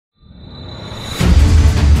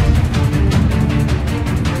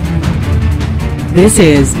This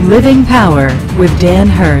is Living Power with Dan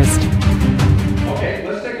Hurst. Okay,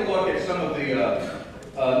 let's take a look at some of the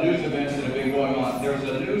news events that have been going on. There's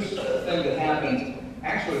a news thing that happened.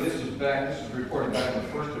 Actually, this was reported back on the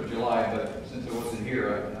 1st of July, but since I wasn't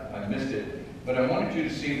here, I missed it. But I wanted you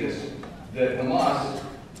to see this, that Hamas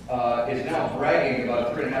is now bragging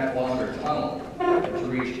about a 3.5 kilometer tunnel to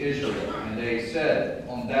reach Israel. And they said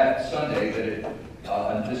on that Sunday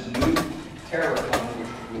that this new terror tunnel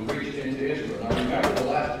will reach into Israel. Now remember the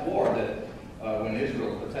last war that when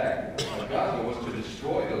Israel attacked Gaza was to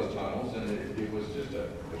destroy those tunnels, and it was just a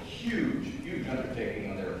huge, huge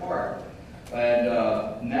undertaking on their part. And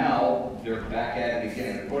now they're back at it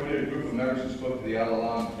again. According to a group of members who spoke to the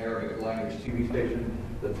Al-Alam Arabic language TV station,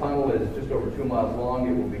 the tunnel is just over 2 miles long.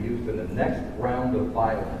 It will be used in the next round of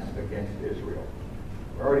violence against Israel.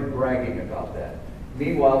 We're already bragging about that.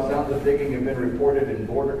 Meanwhile, sounds of digging have been reported in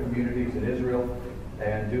border communities in Israel,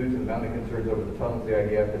 and due to the mounting concerns over the tunnels, the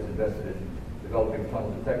IDF has invested in developing tunnel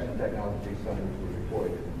detection technology, some of which were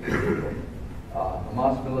deployed in Israel.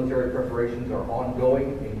 Hamas military preparations are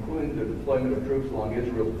ongoing, including the deployment of troops along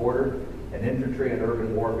Israel's border and infantry and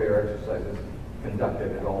urban warfare exercises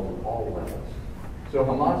conducted at all levels. So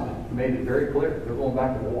Hamas has made it very clear they're going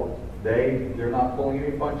back to war. They're not pulling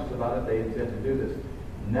any punches about it. They intend to do this.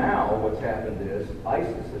 Now what's happened is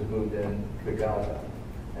ISIS has moved in to Gaza.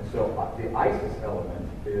 And so the ISIS element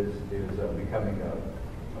is becoming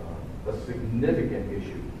a significant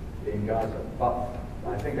issue in Gaza.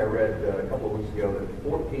 I think I read a couple of weeks ago that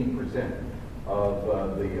 14%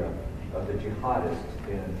 of the jihadists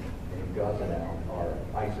in Gaza now are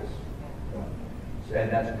ISIS, and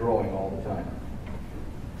that's growing all the time.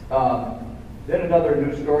 Then another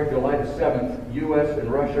news story, July the 7th, U.S.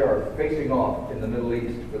 and Russia are facing off in the Middle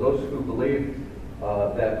East. For those who believe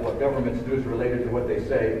that what governments do is related to what they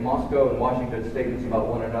say, Moscow and Washington's statements about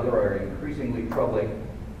one another are increasingly troubling.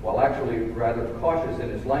 While actually rather cautious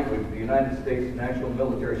in its language, the United States national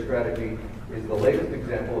military strategy is the latest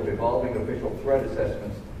example of evolving official threat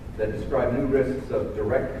assessments that describe new risks of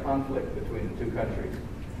direct conflict between the two countries.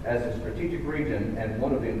 As a strategic region and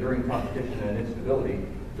one of the enduring competition and instability,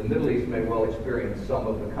 the Middle East may well experience some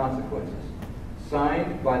of the consequences.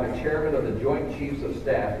 Signed by the chairman of the Joint Chiefs of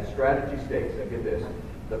Staff, the strategy states, and get this,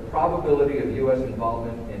 the probability of U.S.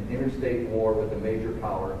 involvement in interstate war with a major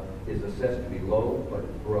power is assessed to be low but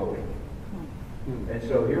growing. And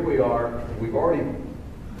so here we are. We've already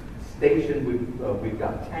stationed. We've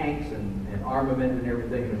got tanks and armament and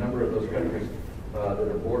everything in a number of those countries that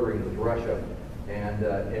are bordering with Russia, and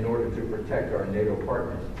in order to protect our NATO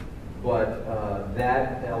partners. But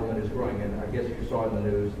that element is growing, and I guess you saw in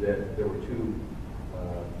the news that there were 2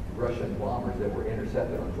 Russian bombers that were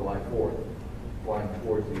intercepted on July 4th, flying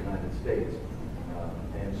towards the United States,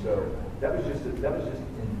 and so that was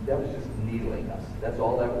just needling us. That's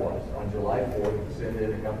all that was. On July 4th, we sent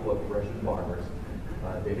in a couple of Russian bombers.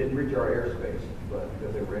 They didn't reach our airspace, but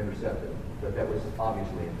because they were intercepted. But that was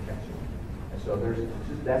obviously intentional. And so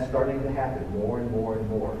that's starting to happen more and more and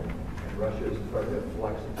more. And Russia is starting to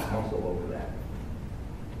flex its muscle over that.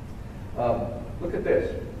 Look at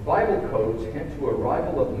this. Bible codes hint to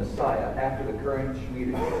arrival of Messiah after the current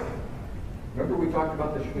Shemitah year. Remember we talked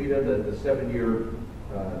about the Shemitah, the 7-year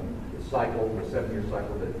cycle,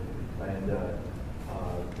 that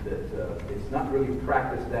it's not really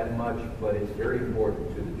practiced that much, but it's very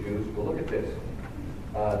important to the Jews. Well, look at this.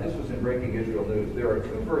 This was in Breaking Israel News. There are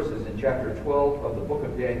 2 verses in chapter 12 of the book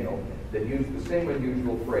of Daniel that use the same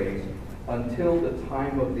unusual phrase, until the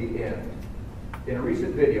time of the end. In a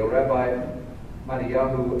recent video, Rabbi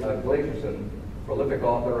Mattiyahu Glazerson, prolific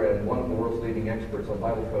author and one of the world's leading experts on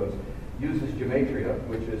Bible codes, uses gematria,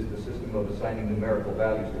 which is the system of assigning numerical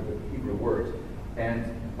values to the Hebrew words, and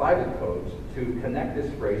Bible codes to connect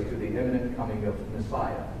this phrase to the imminent coming of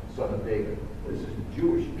Messiah, son of David. This is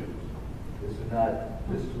Jewish news.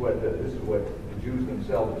 This is what the Jews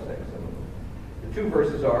themselves are saying. Some of them. The 2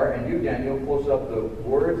 verses are, and you, Daniel, close up the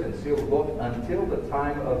words and seal the book until the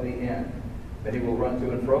time of the end. Then he will run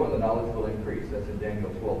to and fro, and the knowledge will increase. That's in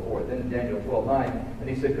Daniel 12:4. Then in Daniel 12:9, and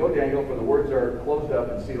he said, go, Daniel, for the words are closed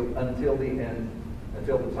up and sealed until the end,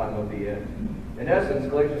 until the time of the end. In essence,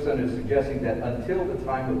 Glazerson is suggesting that until the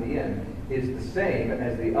time of the end is the same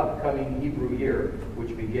as the upcoming Hebrew year,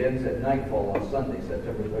 which begins at nightfall on Sunday,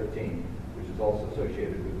 September 13, which is also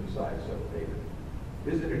associated with Messiah, son of David.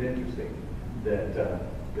 Isn't it interesting that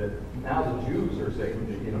now the Jews are saying,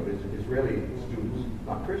 Israeli students,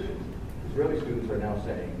 not Christians, Israeli students are now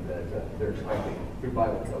saying that they're expecting, through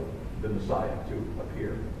Bible code, the Messiah to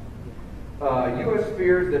appear. U.S.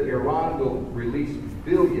 fears that Iran will release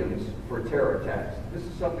billions for terror attacks. This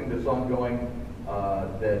is something that's ongoing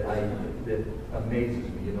that amazes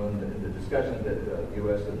me, in the discussions that the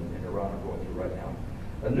U.S. and Iran are going through right now.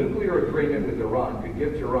 A nuclear agreement with Iran could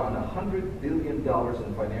give Tehran $100 billion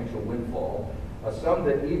in financial windfall, a sum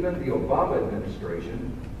that even the Obama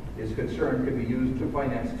administration is concerned could be used to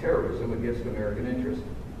finance terrorism against American interests.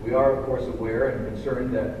 We are, of course, aware and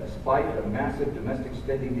concerned that despite the massive domestic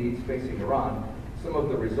spending needs facing Iran, some of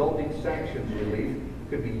the resulting sanctions relief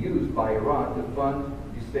could be used by Iran to fund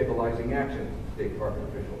destabilizing actions, State Department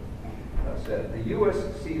official said. The U.S.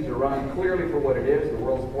 sees Iran clearly for what it is, the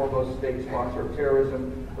world's foremost state sponsor of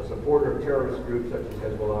terrorism, a supporter of terrorist groups such as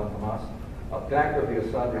Hezbollah and Hamas, a backer of the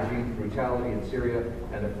Assad regime's brutality in Syria,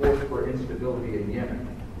 and a force for instability in Yemen.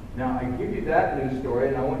 Now, I give you that news story,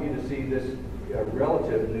 and I want you to see this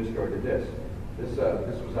relative news story to this. This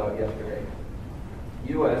was out yesterday.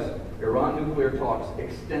 U.S.-Iran nuclear talks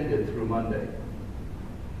extended through Monday.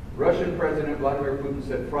 Russian President Vladimir Putin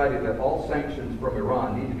said Friday that all sanctions from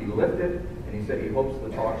Iran need to be lifted, and he said he hopes the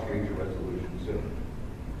talks reach a resolution soon.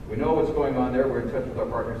 We know what's going on there. We're in touch with our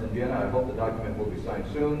partners in Vienna. I hope the document will be signed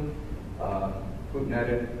soon. Putin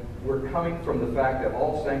added, we're coming from the fact that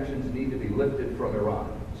all sanctions need to be lifted from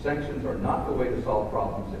Iran. Sanctions are not the way to solve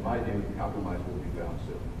problems. In my view, compromise will be found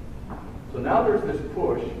soon. So now there's this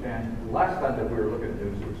push, and last time that we were looking at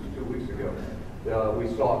news, which was 2 weeks ago, we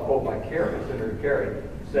saw a quote by Senator Kerry,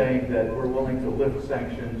 saying that we're willing to lift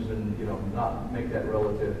sanctions and not make that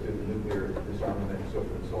relative to the nuclear disarmament and so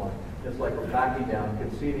forth and so on. It's like we're backing down,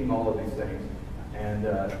 conceding all of these things, and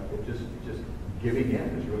just giving in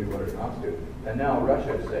is really what it amounts to. And now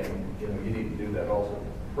Russia is saying, you need to do that also,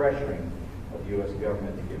 pressuring the U.S.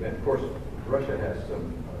 government to give in. Of course, Russia has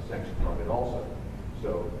some sanctions on it also,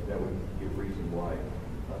 so that would give reason why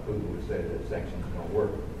Putin would say that sanctions don't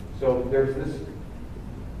work. So there's this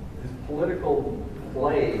political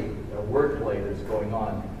play, wordplay that's going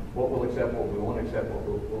on. What we'll accept, what we won't accept, what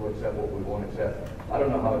we'll accept, what we won't accept. I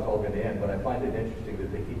don't know how it's all going to end, but I find it interesting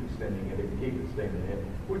that they keep extending it and keep extending it,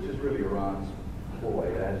 which is really Iran's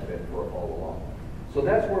ploy. It has been for all along. So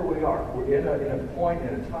that's where we are. We're in a point,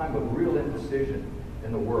 in a time of real indecision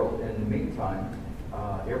in the world. And in the meantime,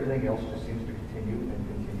 everything else just seems to continue and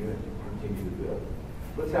continue and continue to build.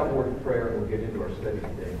 Let's have a word of prayer and we'll get into our study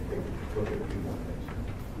today and take a look at a few more things.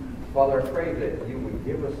 Father, I pray that you would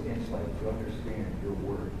give us insight to understand your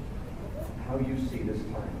word, how you see this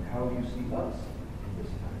time, how you see us in this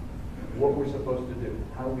time, what we're supposed to do,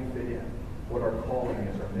 how we fit in, what our calling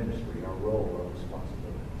is, our ministry, our role, our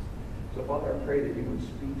responsibilities. So, Father, I pray that you would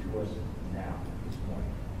speak to us now, this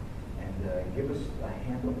morning, and give us a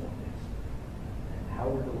handle on this, and how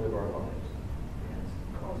we're to live our lives, and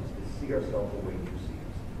cause us to see ourselves the way you see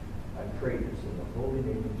us. I pray this in the holy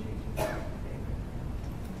name of Jesus.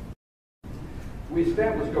 We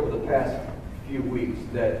established over the past few weeks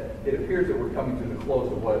that it appears that we're coming to the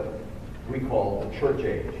close of what we call the church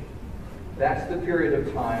age. That's the period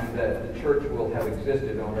of time that the church will have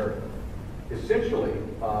existed on earth. Essentially,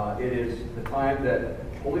 it is the time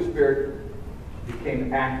that the Holy Spirit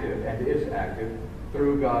became active and is active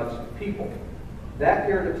through God's people. That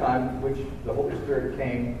period of time which the Holy Spirit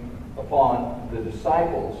came upon the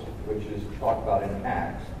disciples, which is talked about in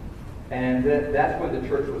Acts, and that's when the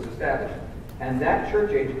church was established. And that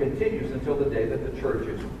church age continues until the day that the church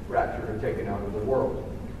is raptured or taken out of the world.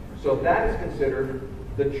 So that is considered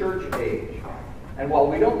the church age. And while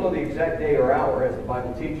we don't know the exact day or hour, as the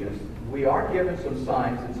Bible teaches, we are given some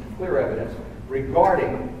signs and some clear evidence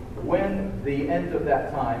regarding when the end of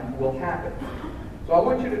that time will happen. So I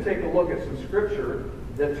want you to take a look at some scripture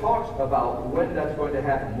that talks about when that's going to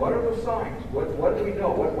happen. What are the signs? What do we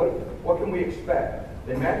know? What can we expect?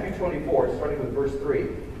 In Matthew 24, starting with verse 3,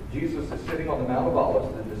 Jesus is sitting on the Mount of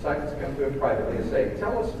Olives. The disciples come to him privately and say,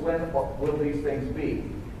 tell us when will these things be?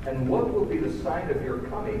 And what will be the sign of your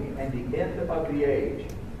coming and the end of the age?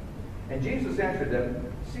 And Jesus answered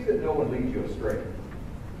them, see that no one leads you astray.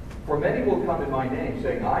 For many will come in my name,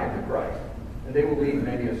 saying, I am the Christ, and they will lead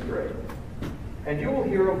many astray. And you will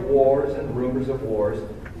hear of wars and rumors of wars.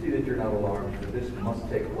 See that you're not alarmed, for this must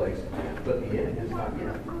take place, but the end is not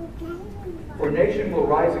yet. For nation will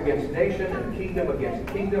rise against nation, and kingdom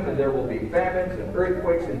against kingdom, and there will be famines and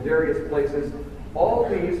earthquakes in various places. All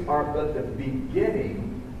these are but the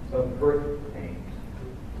beginning of birth pains.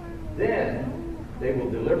 Then they will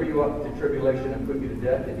deliver you up to tribulation and put you to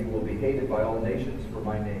death, and you will be hated by all nations for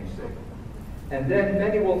my name's sake. And then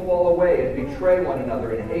many will fall away and betray one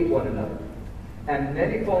another and hate one another. And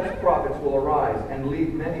many false prophets will arise and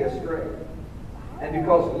lead many astray. And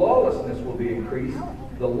because lawlessness will be increased,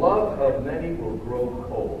 the love of many will grow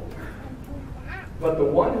cold. but the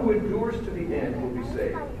one who endures to the end will be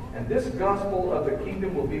saved. And this gospel of the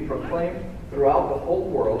kingdom will be proclaimed throughout the whole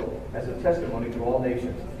world as a testimony to all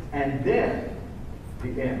nations. And then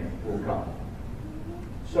the end will come.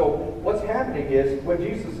 So what's happening is, what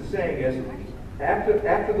Jesus is saying is, after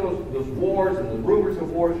those wars and the rumors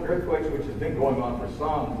of wars and earthquakes, which has been going on for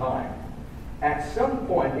some time, at some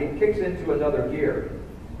point it kicks into another gear.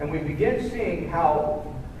 And we begin seeing how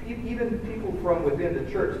even people from within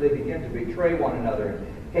the church, they begin to betray one another and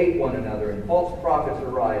hate one another, and false prophets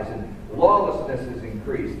arise, and lawlessness is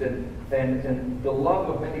increased, and the love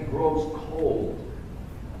of many grows cold.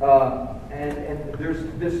 And there's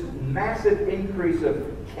this massive increase of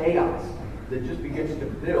chaos that just begins to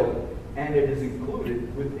build, and it is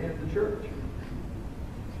included within the church.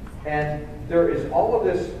 And there is all of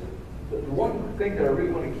this. The one thing that I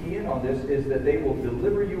really want to key in on this is that they will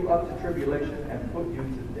deliver you up to tribulation and put you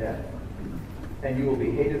to death. And you will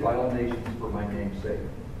be hated by all nations for my name's sake.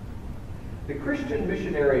 The Christian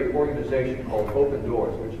missionary organization called Open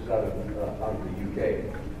Doors, which is out of the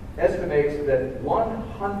UK, estimates that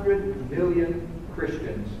 100 million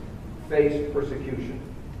Christians face persecution,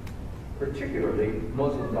 particularly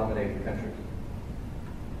Muslim-dominated countries.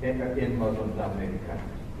 In Muslim-dominated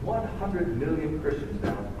countries. 100 million Christians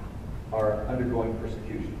now are undergoing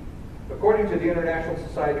persecution. According to the International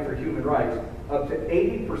Society for Human Rights, up to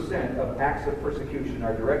 80% of acts of persecution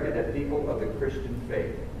are directed at people of the Christian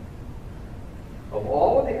faith. Of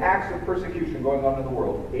all of the acts of persecution going on in the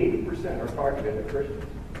world, 80% are targeted at Christians.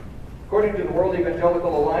 According to the World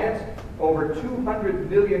Evangelical Alliance, over 200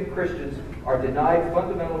 million Christians are denied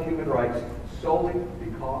fundamental human rights solely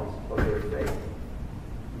because of their faith.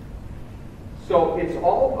 So it's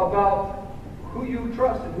all about who you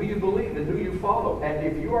trust and who you believe and who you follow. And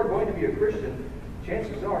if you are going to be a Christian,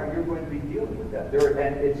 chances are you're going to be dealing with that.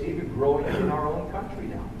 And it's even growing in our own country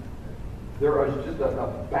now. There is just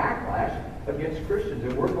a backlash against Christians,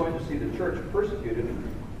 and we're going to see the church persecuted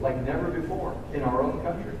like never before in our own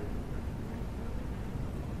country.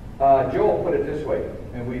 Joel put it this way,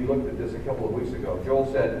 and we looked at this a couple of weeks ago.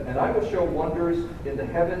 Joel said, "And I will show wonders in the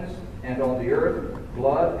heavens and on the earth,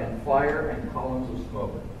 blood and fire and columns of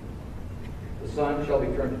smoke. The sun shall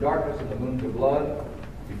be turned to darkness and the moon to blood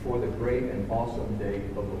before the great and awesome day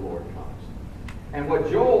of the Lord comes." And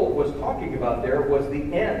what Joel was talking about there was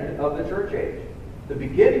the end of the church age. The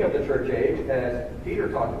beginning of the church age, as Peter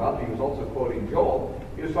talked about, he was also quoting Joel.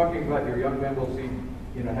 He was talking about your young men will see,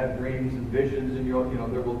 have dreams and visions, and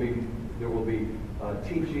there will be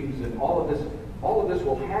teachings, and all of this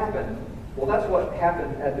will happen. Well, that's what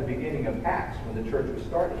happened at the beginning of Acts when the church was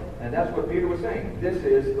started. And that's what Peter was saying. This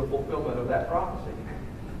is the fulfillment of that prophecy.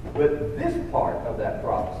 But this part of that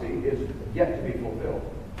prophecy is yet to be fulfilled.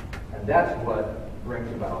 And that's what brings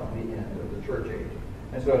about the end of the church age.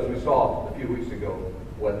 And so as we saw a few weeks ago,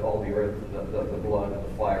 what all the earth, the blood, and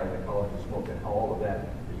the fire, and the colors of smoke, and how all of that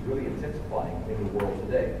is really intensifying in the world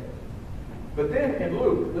today. But then in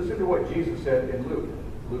Luke, listen to what Jesus said in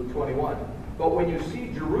Luke 21. "But when you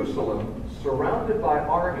see Jerusalem surrounded by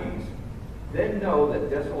armies, then know that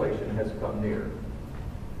desolation has come near.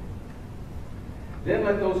 Then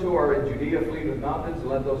let those who are in Judea flee to the mountains,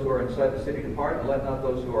 and let those who are inside the city depart, and let not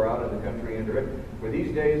those who are out in the country enter it. For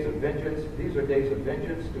these are days of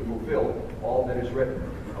vengeance to fulfill all that is written.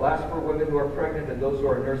 Alas for women who are pregnant and those who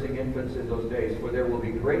are nursing infants in those days, for there will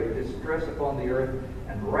be great distress upon the earth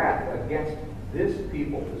and wrath against this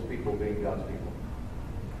people being God's people.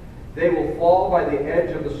 They will fall by the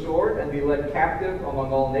edge of the sword and be led captive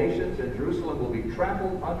among all nations, and Jerusalem will be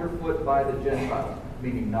trampled underfoot by the Gentiles,"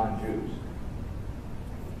 meaning non-Jews,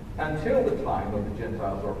 "until the time of the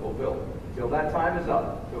Gentiles are fulfilled." Until that time is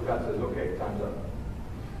up. So God says, okay, time's up.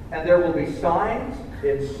 "And there will be signs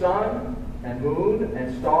in sun and moon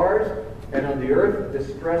and stars, and on the earth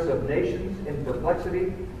distress of nations in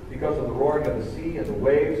perplexity because of the roaring of the sea and the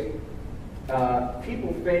waves,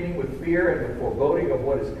 people fainting with fear and with foreboding of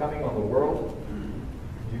what is coming on the world."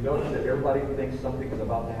 Do you notice that everybody thinks something is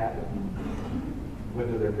about to happen,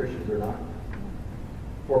 whether they're Christians or not?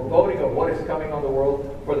 Foreboding of what is coming on the world,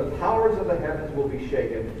 "For the powers of the heavens will be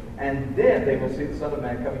shaken, and then they will see the Son of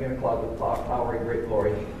Man coming in a cloud with power and great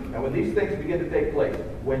glory." And when these things begin to take place,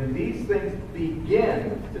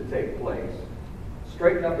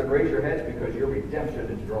 straighten up and raise your heads, because your redemption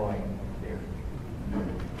is drawing near.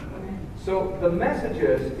 So the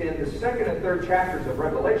messages in the second and third chapters of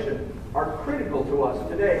Revelation are critical to us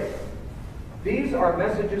today. These are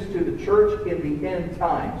messages to the church in the end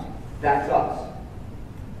times. That's us.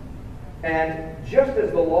 And just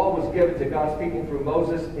as the law was given to God's people through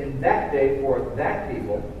Moses in that day for that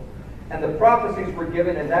people, and the prophecies were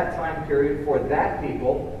given in that time period for that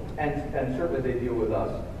people, and certainly they deal with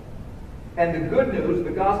us. And the good news,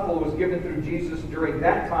 the gospel, was given through Jesus during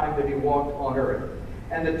that time that he walked on earth.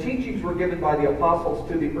 And the teachings were given by the apostles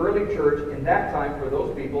to the early church in that time for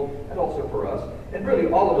those people and also for us. And really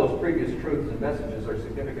all of those previous truths and messages are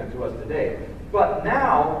significant to us today. But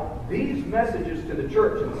now, these messages to the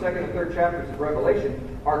church in the second and third chapters of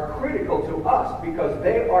Revelation are critical to us because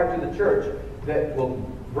they are to the church that will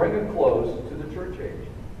bring a close to the church age.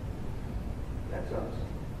 That's us.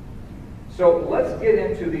 So let's get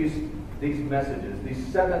into these messages, these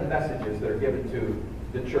 7 messages that are given to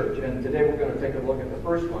the church. And today we're going to take a look at the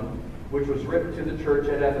first one, which was written to the church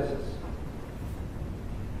at Ephesus.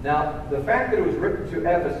 Now, the fact that it was written to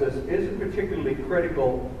Ephesus isn't particularly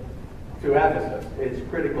critical to Ephesus. It's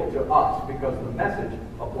critical to us because the message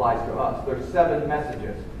applies to us. There's 7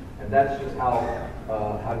 messages, and that's just how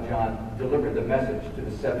John delivered the message to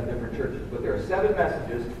the 7 different churches. But there are 7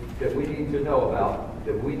 messages that we need to know about,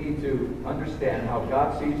 that we need to understand how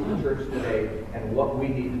God sees the church today and what we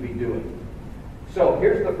need to be doing. So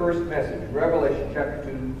here's the first message, Revelation chapter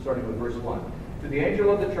 2, starting with verse 1. To the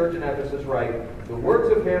angel of the church in Ephesus write, the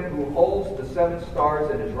words of him who holds the 7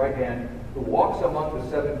 stars in his right hand, who walks among the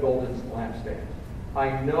 7 golden lampstands.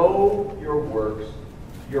 I know your works,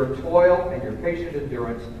 your toil and your patient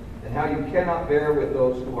endurance, and how you cannot bear with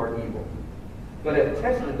those who are evil, but have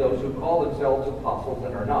tested those who call themselves apostles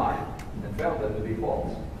and are not, and found them to be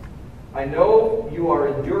false. I know you are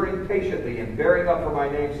enduring patiently and bearing up for my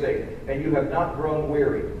name's sake, and you have not grown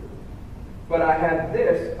weary. But I have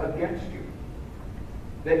this against you,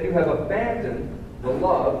 that you have abandoned the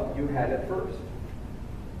love you had at first.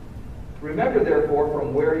 Remember, therefore,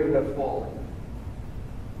 from where you have fallen.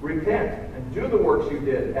 Repent and do the works you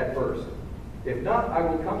did at first. If not, I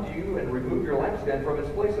will come to you and remove your lampstand from its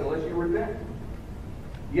place unless you repent.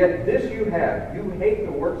 Yet this you have, you hate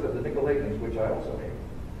the works of the Nicolaitans, which I also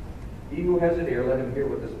hate. He who has an ear, let him hear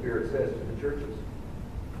what the Spirit says to the churches.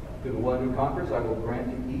 To the one who conquers, I will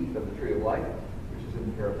grant to eat of the tree of life, which is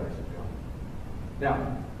in the paradise of God.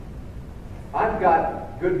 Now, I've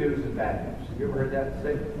got good news and bad news. Have you ever heard that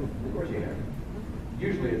statement? Of course you have.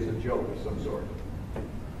 Usually it's a joke of some sort.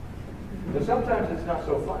 But sometimes it's not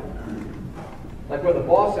so fun. Like when the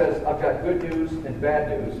boss says, I've got good news and bad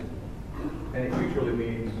news, and it usually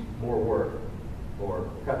means more work, or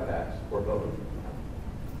cutbacks, or both.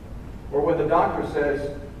 Or when the doctor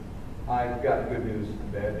says, I've got good news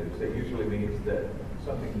and bad news, that usually means that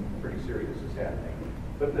something pretty serious is happening,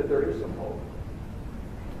 but that there is some hope.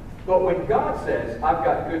 But when God says, I've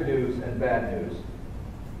got good news and bad news,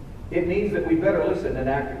 it means that we better listen and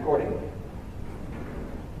act accordingly.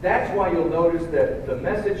 That's why you'll notice that the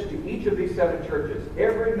message to each of these 7 churches,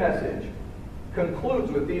 every message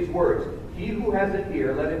concludes with these words, he who has an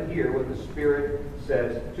ear, let him hear what the Spirit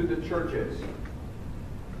says to the churches.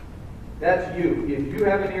 That's you. If you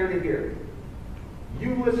have an ear to hear,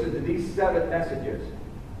 you listen to these 7 messages.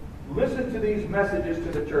 Listen to these messages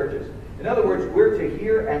to the churches. In other words, we're to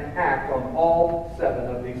hear and act on all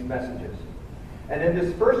 7 of these messages. And in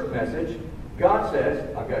this first message, God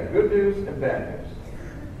says, I've got good news and bad news.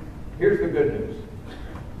 Here's the good news.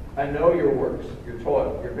 I know your works, your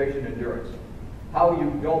toil, your patient endurance, how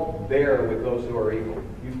you don't bear with those who are evil.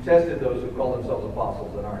 You've tested those who call themselves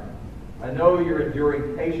apostles and aren't. I know you're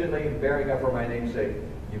enduring patiently and bearing up for my name's sake.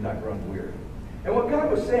 You've not grown weary. And what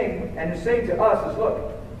God was saying, and is saying to us, is,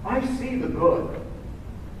 look, I see the good.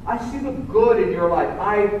 I see the good in your life.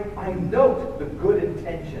 I note the good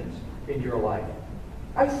intentions in your life.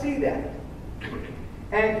 I see that.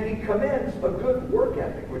 And he commends a good work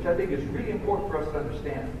ethic, which I think is really important for us to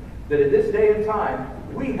understand. That in this day and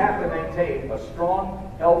time, we have to maintain a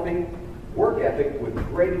strong, healthy work ethic with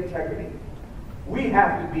great integrity. We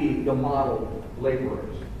have to be the model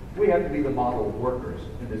laborers. We have to be the model workers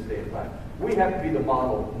in this day and time. We have to be the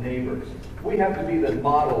model neighbors. We have to be the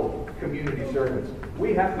model community servants.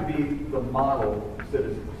 We have to be the model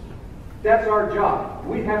citizens. That's our job.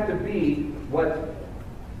 We have to be what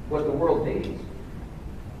the world needs.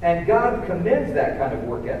 And God commends that kind of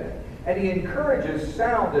work ethic. And he encourages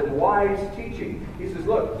sound and wise teaching. He says,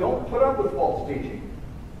 look, don't put up with false teaching.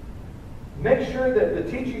 Make sure that the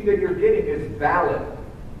teaching that you're getting is valid.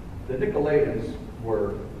 The Nicolaitans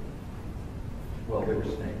were, well, they were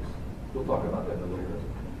snakes. We'll talk about that in a little bit.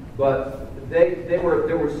 But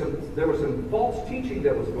there was some false teaching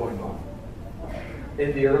that was going on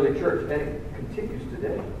in the early church, and it continues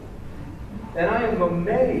today. And I am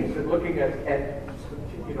amazed at looking at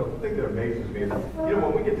the thing that amazes me is,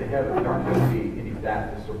 when we get to heaven, there aren't going to be any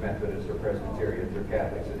Baptists or Methodists or Presbyterians or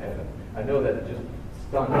Catholics in heaven. I know that just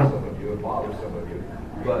stuns some of you and bothers some of you.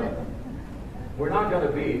 But we're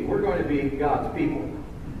going to be God's people.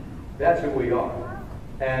 That's who we are.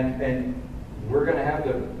 And we're going to have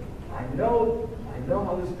to, I know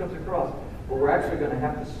how this comes across, but we're actually going to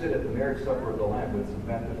have to sit at the marriage supper of the Lamb with some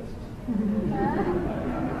Methodists.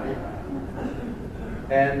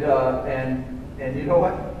 And you know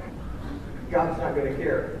what? God's not going to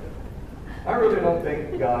care. I really don't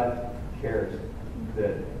think God cares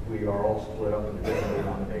that we are all split up into different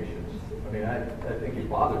denominations. I mean, I think he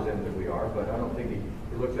bothers him that we are, but I don't think he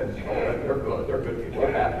looks at us and says, oh, they're good people.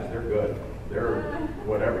 They're Baptists, they're good. They're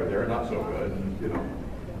whatever, they're not so good,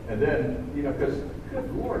 And then, because,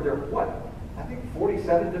 good Lord, there are what? I think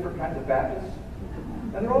 47 different kinds of Baptists,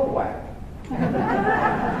 and they're all whack.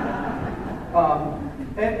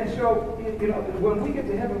 And so, when we get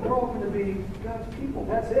to heaven, we're all going to be God's people.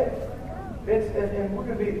 That's it. And we're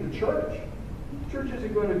going to be the church. Church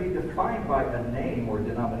isn't going to be defined by a name or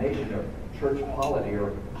denomination or church polity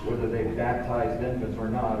or whether they baptized infants or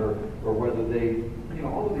not, or whether they,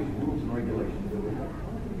 all of these rules and regulations that we have.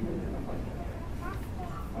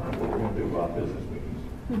 I don't know what we're going to do about business meetings.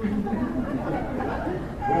 We don't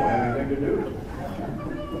have anything to do.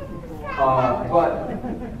 But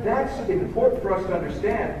that's important for us to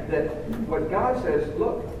understand that what God says,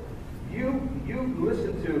 look, you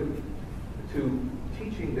listen to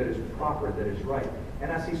teaching that is proper, that is right.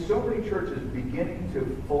 And I see so many churches beginning to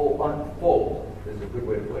unfold, is a good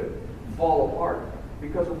way to put it, fall apart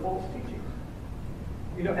because of false teachings.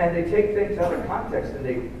 And they take things out of context and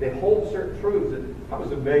they hold certain truths that I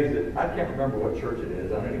was amazed that I can't remember what church it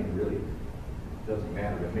is. I don't even really, it doesn't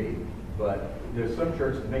matter to me. But there's some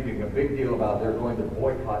churches making a big deal about they're going to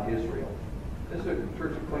boycott Israel. This is a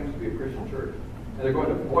church that claims to be a Christian church. And they're going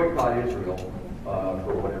to boycott Israel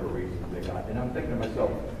for whatever reason they got. And I'm thinking to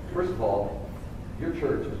myself, first of all, your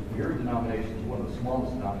church, your denomination is one of the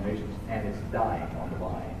smallest denominations, and it's dying on the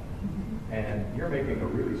vine. And you're making a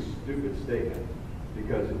really stupid statement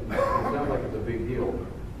because it sounds like it's a big deal,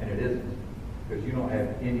 and it isn't, because you don't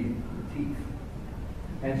have any teeth.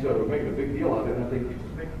 And so we're making a big deal out of it, and I think you're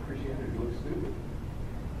just making Christianity look stupid.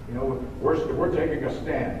 We're taking a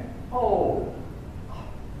stand. Oh,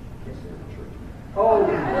 can't say the church. Oh,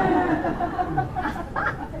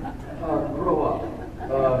 grow up.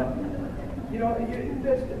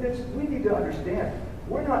 We need to understand.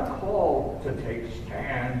 We're not called to take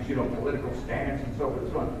stands, political stands and so forth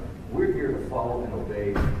and so on. We're here to follow and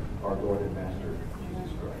obey our Lord and Master,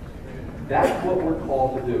 Jesus Christ. That's what we're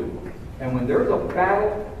called to do. And when there's a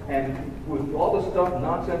battle, and with all the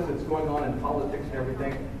nonsense that's going on in politics and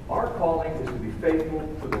everything, our calling is to be faithful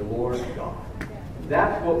to the Lord God.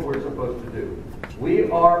 That's what we're supposed to do. We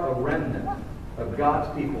are a remnant of God's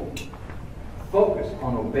people, focused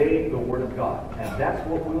on obeying the Word of God. And that's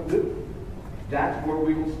what we'll do. That's where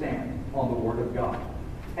we will stand, on the Word of God.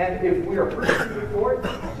 And if we are persecuted for it,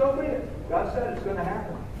 so be it. God said it's going to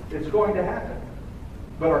happen. It's going to happen.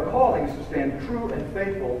 But our calling is to stand true and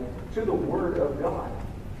faithful to the Word of God.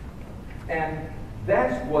 And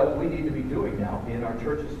that's what we need to be doing now in our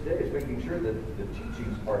churches today, is making sure that the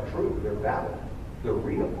teachings are true, they're valid, they're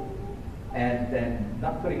real, and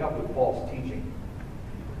not putting up with false teaching.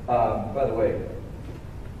 By the way,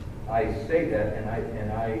 I say that,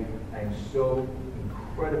 and I am so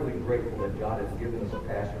incredibly grateful that God has given us a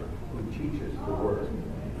pastor who teaches the Word.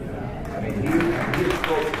 I mean, he is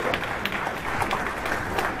focused on it.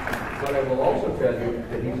 But I will also tell you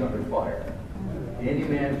that he's under fire. Any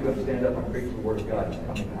man who's going to stand up and preach the Word of God is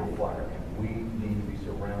coming under fire. And we need to be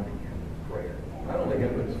surrounding him with prayer. Not only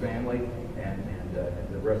him, but his family and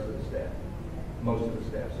the rest of the staff. Most of the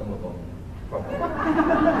staff. Some of them probably.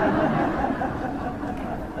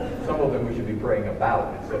 Some of them we should be praying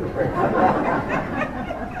about instead of praying about.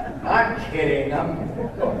 I'm kidding.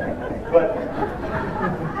 But,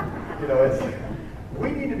 we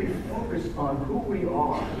need to be focused on who we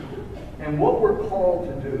are and what we're called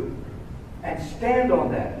to do, and stand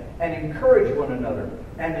on that, and encourage one another,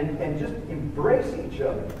 and just embrace each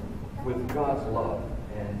other with God's love,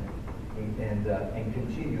 and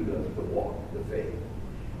continue the walk, the faith.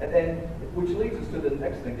 And then, which leads us to the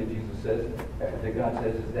next thing that Jesus says, that God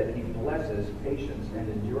says, is that he blesses patience and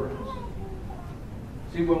endurance.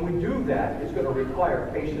 See, when we do that, it's going to require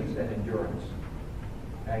patience and endurance.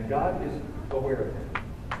 And God is aware of that.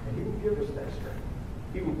 And he will give us that strength.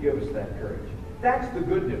 He will give us that courage. That's the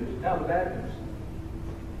good news. Now the bad news.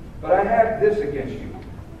 But I have this against you,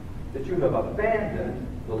 that you have abandoned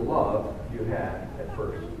the love you had at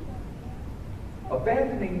first.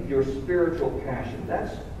 Abandoning your spiritual passion,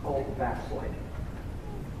 that's called backsliding.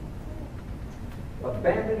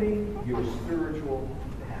 Abandoning your spiritual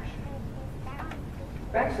passion.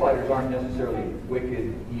 Backsliders aren't necessarily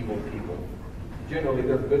wicked, evil people. Generally,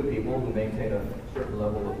 they're good people who maintain a certain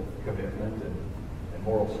level of commitment and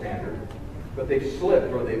moral standard. But they've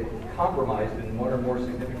slipped or they've compromised in one or more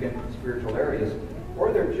significant spiritual areas,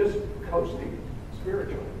 or they're just coasting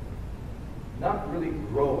spiritually, not really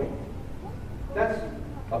growing. That's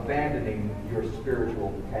abandoning your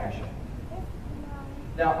spiritual passion.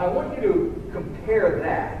 Now, I want you to compare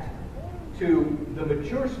that to the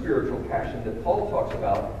mature spiritual passion that Paul talks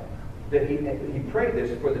about, that he prayed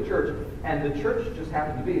this for the church, and the church just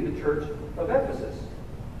happened to be the church of Ephesus.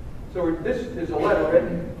 So this is a letter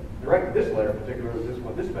written, this letter in particular,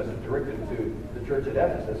 this message directed to the church at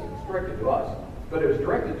Ephesus. It's directed to us, but it was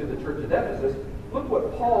directed to the church at Ephesus. Look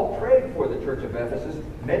what Paul prayed for the church of Ephesus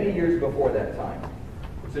many years before that time.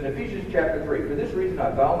 It's in Ephesians chapter 3. For this reason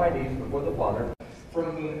I bow my knees before the Father,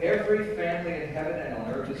 from whom every family in heaven and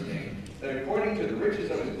on earth is named, that according to the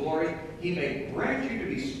riches of his glory he may grant you to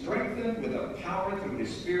be strengthened with a power through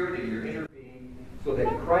his Spirit in your inner being, so that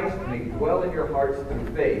Christ may dwell in your hearts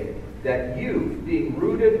through faith, that you, being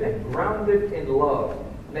rooted and grounded in love,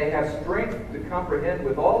 may have strength to comprehend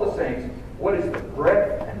with all the saints what is the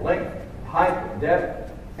breadth and length, height and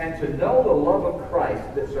depth, and to know the love of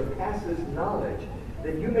Christ that surpasses knowledge,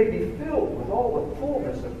 that you may be filled with all the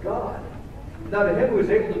fullness of God. Now to him who is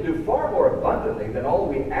able to do far more abundantly than all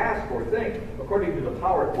we ask or think, according to the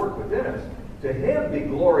power at work within us, to him be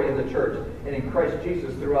glory in the church and in Christ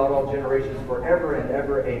Jesus throughout all generations, forever and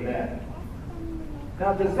ever. Amen.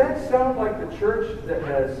 Now, does that sound like the church that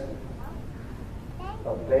has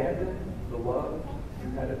abandoned the love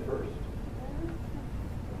you had at first?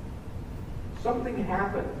 Something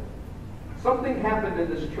happened. Something happened in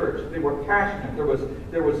this church. They were passionate. There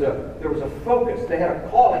was a focus. They had a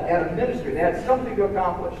calling. They had a ministry. They had something to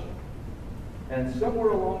accomplish. And somewhere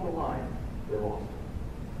along the line,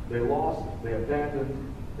 they lost it. They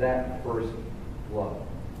abandoned that first love.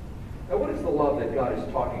 Now, what is the love that God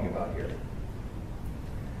is talking about here?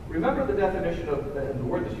 Remember the definition of, and the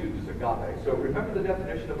word that's used is agape. So remember the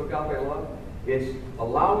definition of agape love? It's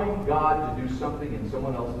allowing God to do something in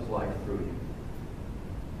someone else's life through you.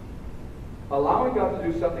 Allowing God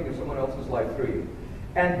to do something in someone else's life through you.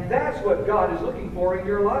 And that's what God is looking for in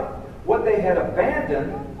your life. What they had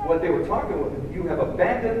abandoned, what they were talking about, you have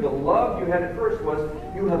abandoned the love you had at first, was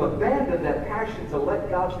you have abandoned that passion to let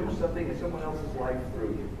God do something in someone else's life through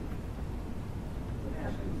you. Let me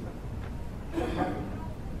ask you something.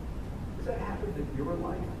 Has that happened in your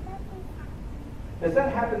life? Has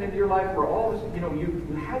that happened in your life where all this,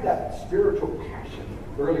 you had that spiritual passion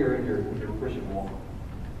earlier in your Christian walk?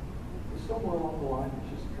 Somewhere along the line,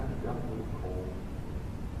 it's just kind of got a little cold.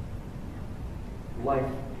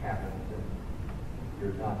 Life happened, and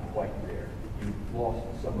you're not quite there. You've lost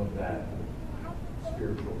some of that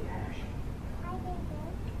spiritual passion.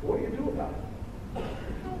 What do you do about it?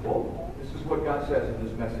 Well, this is what God says in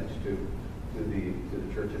this message to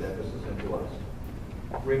the church at Ephesus and to us.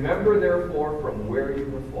 Remember, therefore, from where you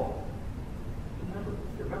have fallen.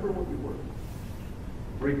 Remember what you were.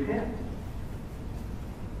 Repent.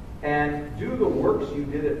 And do the works you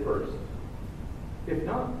did at first. If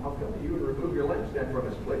not, I'll come to you and remove your lampstand from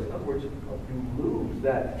its place. In other words, you lose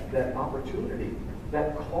that opportunity,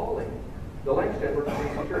 that calling. The lampstand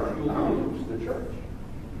represents the church. You lose the church.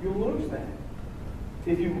 You lose that.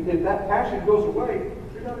 If that passion goes away,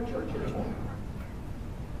 you're not a church anymore.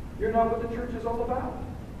 You're not what the church is all about.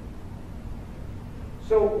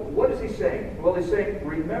 So what is he saying? Well, he's saying,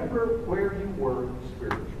 remember where you were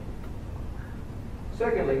spiritually.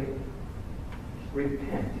 Secondly,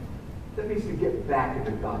 repent. That means to get back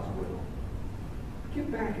into God's will.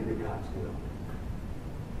 Get back into God's will.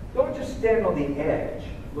 Don't just stand on the edge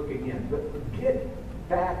looking in, but get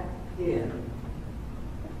back in.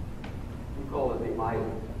 We call it the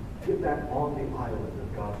island. Get back on the island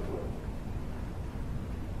of God's will.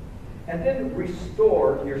 And then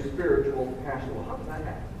restore your spiritual passion. Well, how does that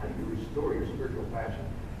happen? How do you restore your spiritual passion?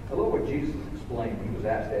 I love what Jesus explained. He was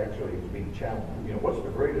asked, actually, he was being challenged. What's the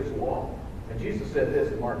greatest law? And Jesus said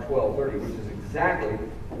this in Mark 12:30, which is exactly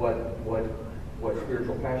what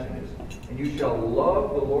spiritual passion is. And you shall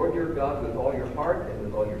love the Lord your God with all your heart and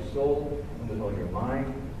with all your soul and with all your mind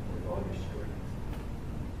and with all your strength.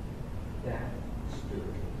 That is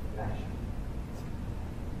spiritual passion.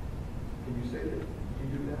 Can you say that?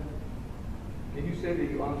 Can you do that? Can you say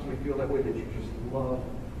that you honestly feel that way, that you just love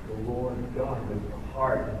the Lord God with your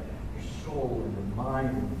heart, your soul, and your mind,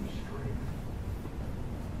 and your strength?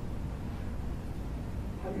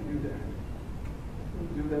 How do you do that?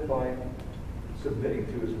 You do that by submitting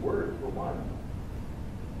to His Word, for one.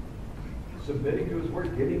 Submitting to His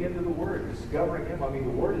Word, getting into the Word, discovering Him. I mean,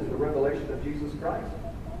 the Word is the revelation of Jesus Christ.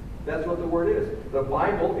 That's what the Word is. The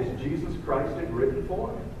Bible is Jesus Christ in written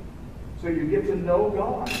form. So you get to know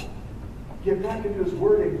God. Get back into His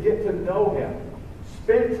Word and get to know Him.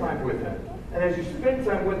 Spend time with Him. And as you spend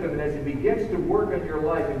time with Him, and as He begins to work in your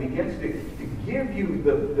life and begins to give you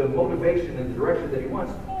the motivation and the direction that He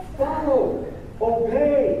wants, follow,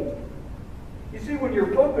 obey. You see, when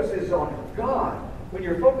your focus is on God, when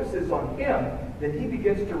your focus is on Him, then He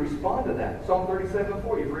begins to respond to that. Psalm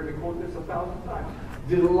 37:4, you've heard me quote this 1,000 times.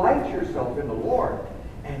 Delight yourself in the Lord,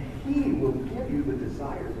 and He will give you the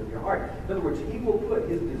desires of your heart. In other words, He will put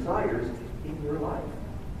His desires in your life.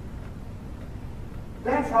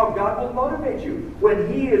 That's how God will motivate you.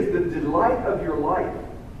 When He is the delight of your life,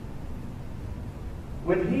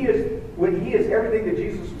 when He is everything that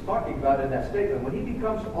Jesus was talking about in that statement, when He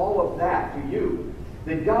becomes all of that to you,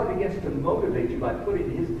 then God begins to motivate you by putting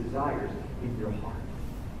His desires in your heart.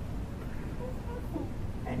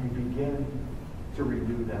 And you begin to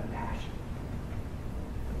renew that passion.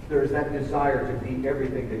 There's that desire to be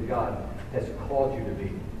everything that God has called you to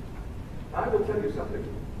be. I will tell you something.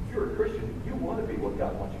 If you're a Christian, you want to be what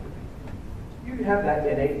God wants you to be. You have that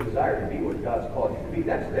innate desire to be what God's called you to be.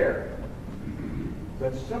 That's there.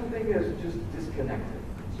 But something is just disconnected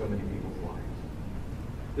in so many people's lives.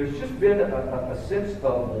 There's just been a sense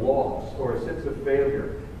of loss or a sense of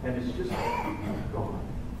failure, and it's just gone.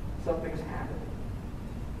 Something's happened.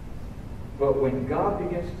 But when God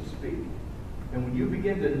begins to speak, and when you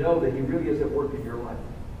begin to know that He really is at work in your life,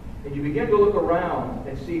 and you begin to look around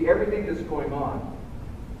and see everything that's going on,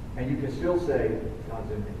 and you can still say,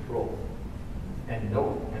 God's in control, and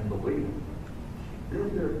know it and believe it,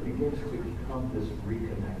 then there begins to become this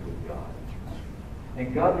reconnect with God.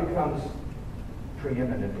 And God becomes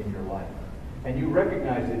preeminent in your life. And you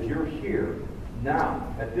recognize that you're here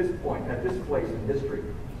now, at this point, at this place in history,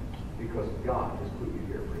 because God has put you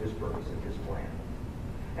here for His purpose and His plan.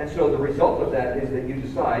 And so the result of that is that you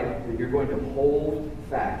decide that you're going to hold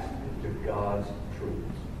fast to God's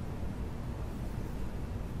truths.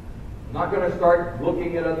 I'm not going to start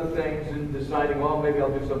looking at other things and deciding, well, maybe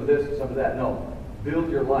I'll do some of this and some of that. No. Build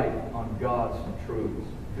your life on God's truths.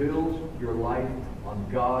 Build your life on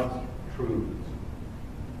God's truths.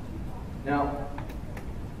 Now,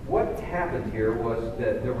 what happened here was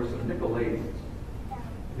that there were some Nicolaitans.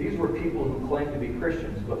 These were people who claimed to be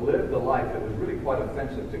Christians, but lived a life that was really quite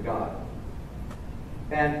offensive to God.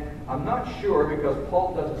 And I'm not sure, because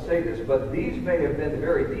Paul doesn't say this, but these may have been the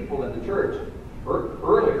very people in the church, or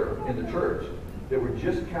earlier in the church, that were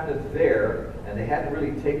just kind of there, and they hadn't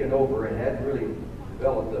really taken over and hadn't really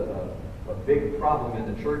developed a big problem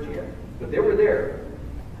in the church yet. But they were there.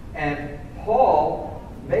 And Paul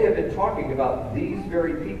may have been talking about these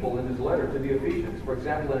very people in his letter to the Ephesians. For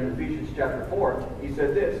example, in Ephesians chapter 4, he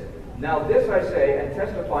said this, "Now this I say and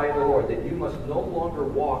testify in the Lord, that you must no longer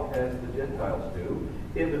walk as the Gentiles do,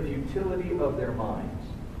 in the futility of their minds.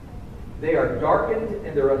 They are darkened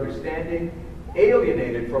in their understanding,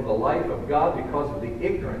 alienated from the life of God because of the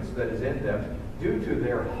ignorance that is in them, due to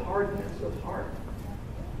their hardness of heart.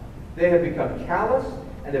 They have become callous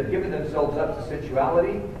and have given themselves up to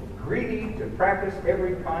sensuality, greedy to practice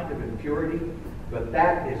every kind of impurity, but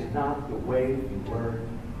that is not the way you learn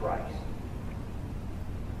Christ."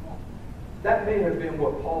 That may have been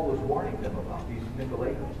what Paul was warning them about, these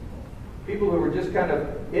Nicolaitans. People who were just kind of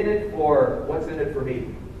in it for, what's in it for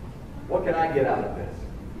me? What can I get out of this?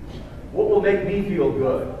 What will make me feel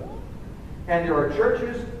good? And there are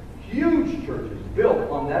churches, huge churches, built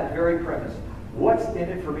on that very premise. What's in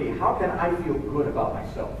it for me? How can I feel good about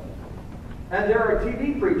myself? And there are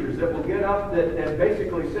TV preachers that will get up and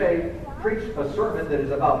basically preach a sermon that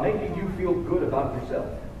is about making you feel good about yourself.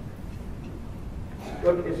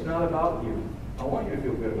 Look, it's not about you. I want you to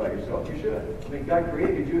feel good about yourself. You should. I mean, God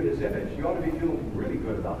created you in His image. You ought to be feeling really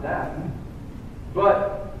good about that.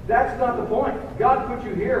 But that's not the point. God put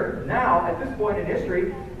you here now, at this point in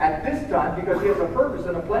history, at this time, because He has a purpose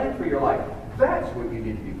and a plan for your life. That's what you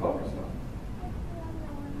need to be focused on.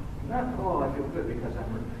 Not, oh, I feel good because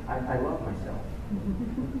I love myself.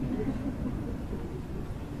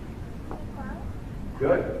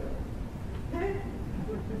 Good.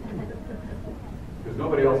 Because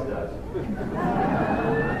nobody else does.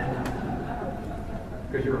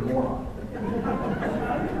 Because you're a moron.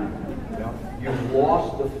 You've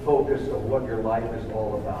lost the focus of what your life is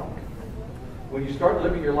all about. When you start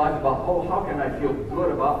living your life about, oh, how can I feel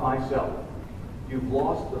good about myself? You've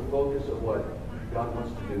lost the focus of what God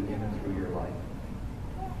wants to do in and through your life.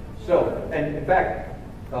 So, and in fact,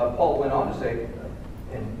 Paul went on to say,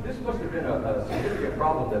 and this must have been a significant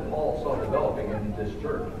problem that Paul saw developing in this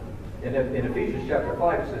church. In Ephesians chapter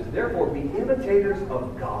 5, it says, "Therefore be imitators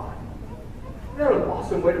of God." Isn't that an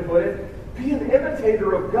awesome way to put it? Be an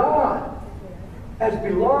imitator of God as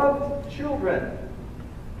beloved children.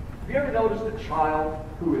 Have you ever noticed a child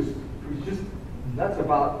who's just nuts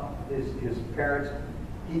about his parents?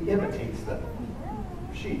 He imitates them.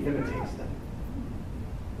 She imitates them.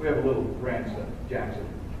 We have a little grandson, Jackson.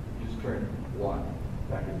 He just turned 1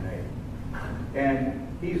 back in May.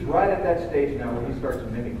 And he's right at that stage now where he starts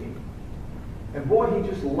mimicking. And boy, he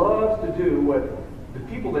just loves to do what the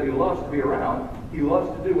people that he loves to be around, he loves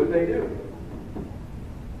to do what they do.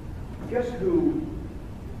 Guess who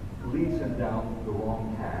leads him down the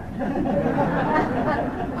wrong path?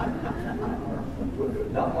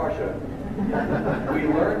 Not Marcia. We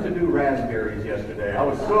learned to do raspberries yesterday. I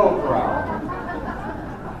was so proud.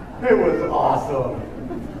 It was awesome.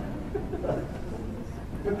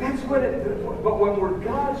 But that's what but when we're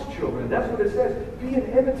God's children, that's what it says. Be an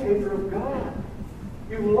imitator of God.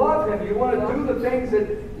 You love Him. You want to do the things that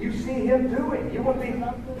you see Him doing. You want to be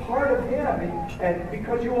part of Him, and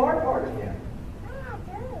because you are part of Him.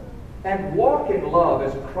 And walk in love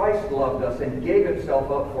as Christ loved us and gave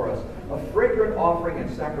Himself up for us, a fragrant offering and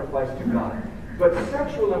sacrifice to God. But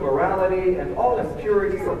sexual immorality and all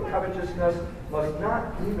impurity or covetousness must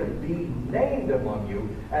not even be named among you,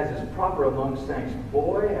 as is proper among saints.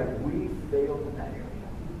 Boy, have we failed in that area.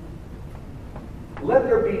 Let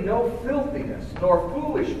there be no filthiness, nor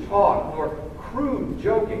foolish talk, nor crude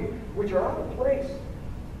joking, which are out of place,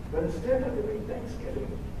 but instead let there be thanksgiving.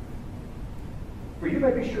 For you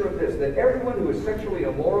may be sure of this, that everyone who is sexually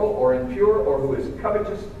immoral or impure or who is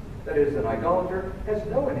covetous, that is, an idolater, has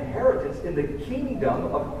no inheritance in the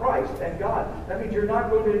kingdom of Christ and God. That means you're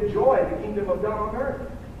not going to enjoy the kingdom of God on earth.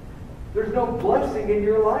 There's no blessing in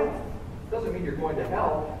your life. Doesn't mean you're going to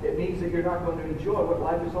hell. It means that you're not going to enjoy what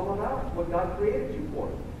life is all about, what God created you for,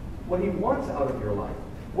 what He wants out of your life,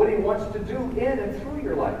 what He wants to do in and through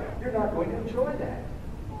your life. You're not going to enjoy that.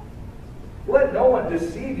 Let no one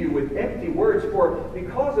deceive you with empty words, for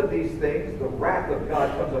because of these things, the wrath of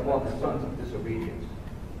God comes upon the sons of disobedience.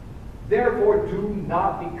 Therefore, do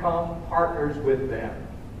not become partners with them.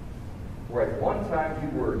 For at one time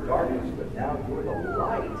you were darkness, but now you are the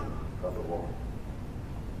light of the Lord.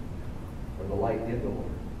 Or the light in the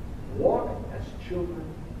Lord. Walk as children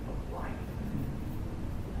of light.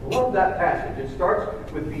 Love that passage. It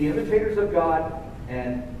starts with the imitators of God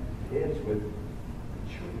and ends with the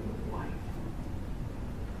children of light.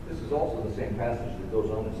 This is also the same passage that goes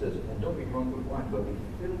on and says, and don't be drunk with wine, but be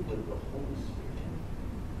filled with the Holy Spirit.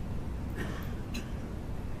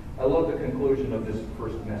 I love the conclusion of this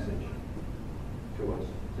first message to us.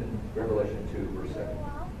 It's in Revelation 2, verse 7.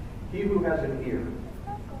 He who has an ear,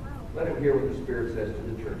 let him hear what the Spirit says to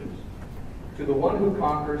the churches. To the one who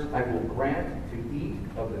conquers, I will grant to eat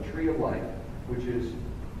of the tree of life, which is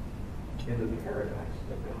in the paradise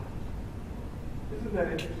of God. Isn't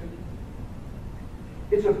that interesting?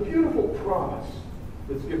 It's a beautiful promise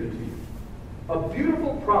that's given to you. A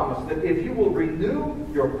beautiful promise that if you will renew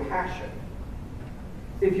your passion,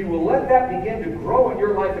 if you will let that begin to grow in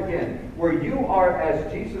your life again, where you are,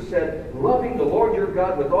 as Jesus said, loving the Lord your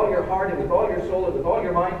God with all your heart and with all your soul and with all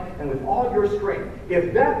your mind and with all your strength,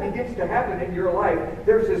 if that begins to happen in your life,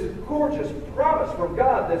 there's this gorgeous promise from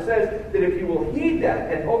God that says that if you will heed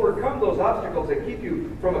that and overcome those obstacles that keep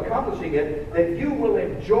you from accomplishing it, that you will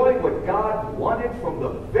enjoy what God wanted from the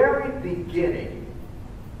very beginning.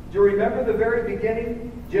 Do you remember the very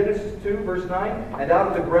beginning? Genesis 2, verse 9. And out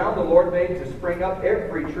of the ground the Lord made to spring up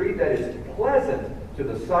every tree that is pleasant to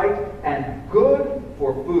the sight and good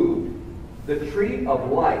for food. The tree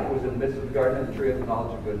of life was in the midst of the garden, and the tree of the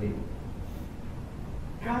knowledge of good and evil.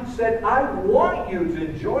 God said, I want you to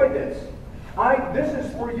enjoy this. This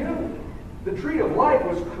is for you. The tree of life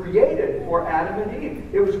was created for Adam and Eve.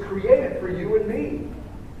 It was created for you and me.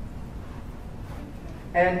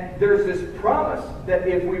 And there's this promise that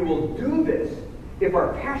if we will do this, if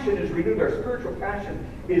our passion is renewed, our spiritual passion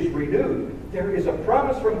is renewed, there is a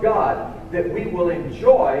promise from God that we will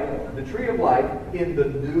enjoy the tree of life in the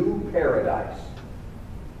new paradise.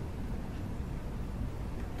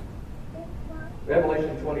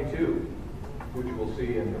 Revelation 22, which we'll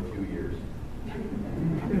see in a few years,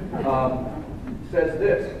 says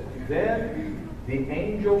this, Then the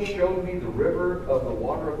angel showed me the river of the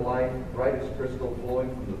water of life, bright as crystal, flowing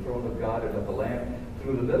from the throne of God and of the Lamb,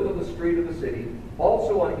 through the middle of the street of the city.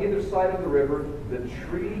 Also on either side of the river, the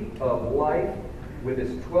tree of life with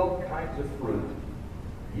its 12 kinds of fruit,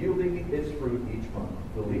 yielding its fruit each month.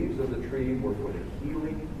 The leaves of the tree were for the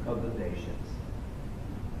healing of the nations.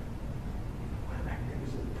 What a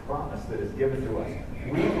magnificent promise that is given to us.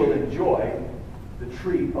 We will enjoy the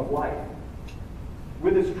tree of life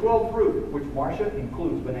with its 12 fruit, which Marcia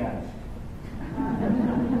includes bananas.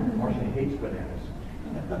 Marcia hates bananas.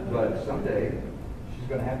 But someday, she's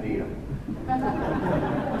going to have to eat them.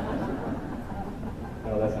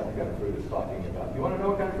 No, that's not the kind of fruit it's talking about. You want to know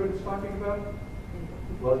what kind of fruit it's talking about?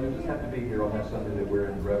 Well, you just have to be here on that Sunday that we're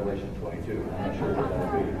in Revelation 22. I'm not sure what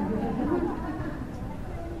that'll be.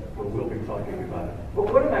 But we'll be talking about it.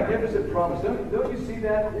 But what a magnificent promise. Don't you see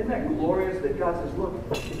that? Isn't that glorious that God says, look,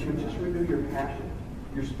 if you just renew your passion,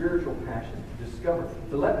 your spiritual passion, discover,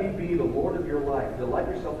 to let me be the Lord of your life, delight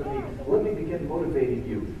yourself in me, let me begin motivating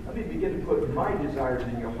you. Let me begin to put my desires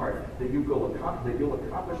in your heart, that you'll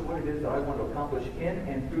accomplish what it is that I want to accomplish in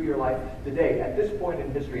and through your life today, at this point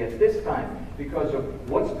in history, at this time, because of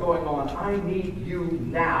what's going on. I need you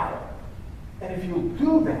now. And if you'll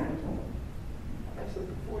do that, that's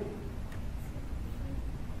looking for you.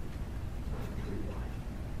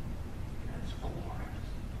 That's glorious.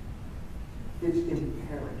 It's in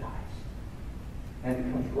paradise. And it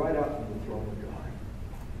comes right out from the throne of God.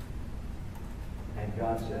 And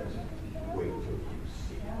God says, wait till you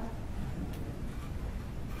see it.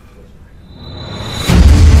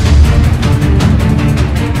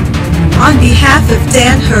 On behalf of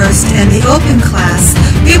Dan Hurst and the Open Class,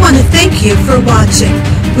 we want to thank you for watching.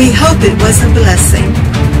 We hope it was a blessing.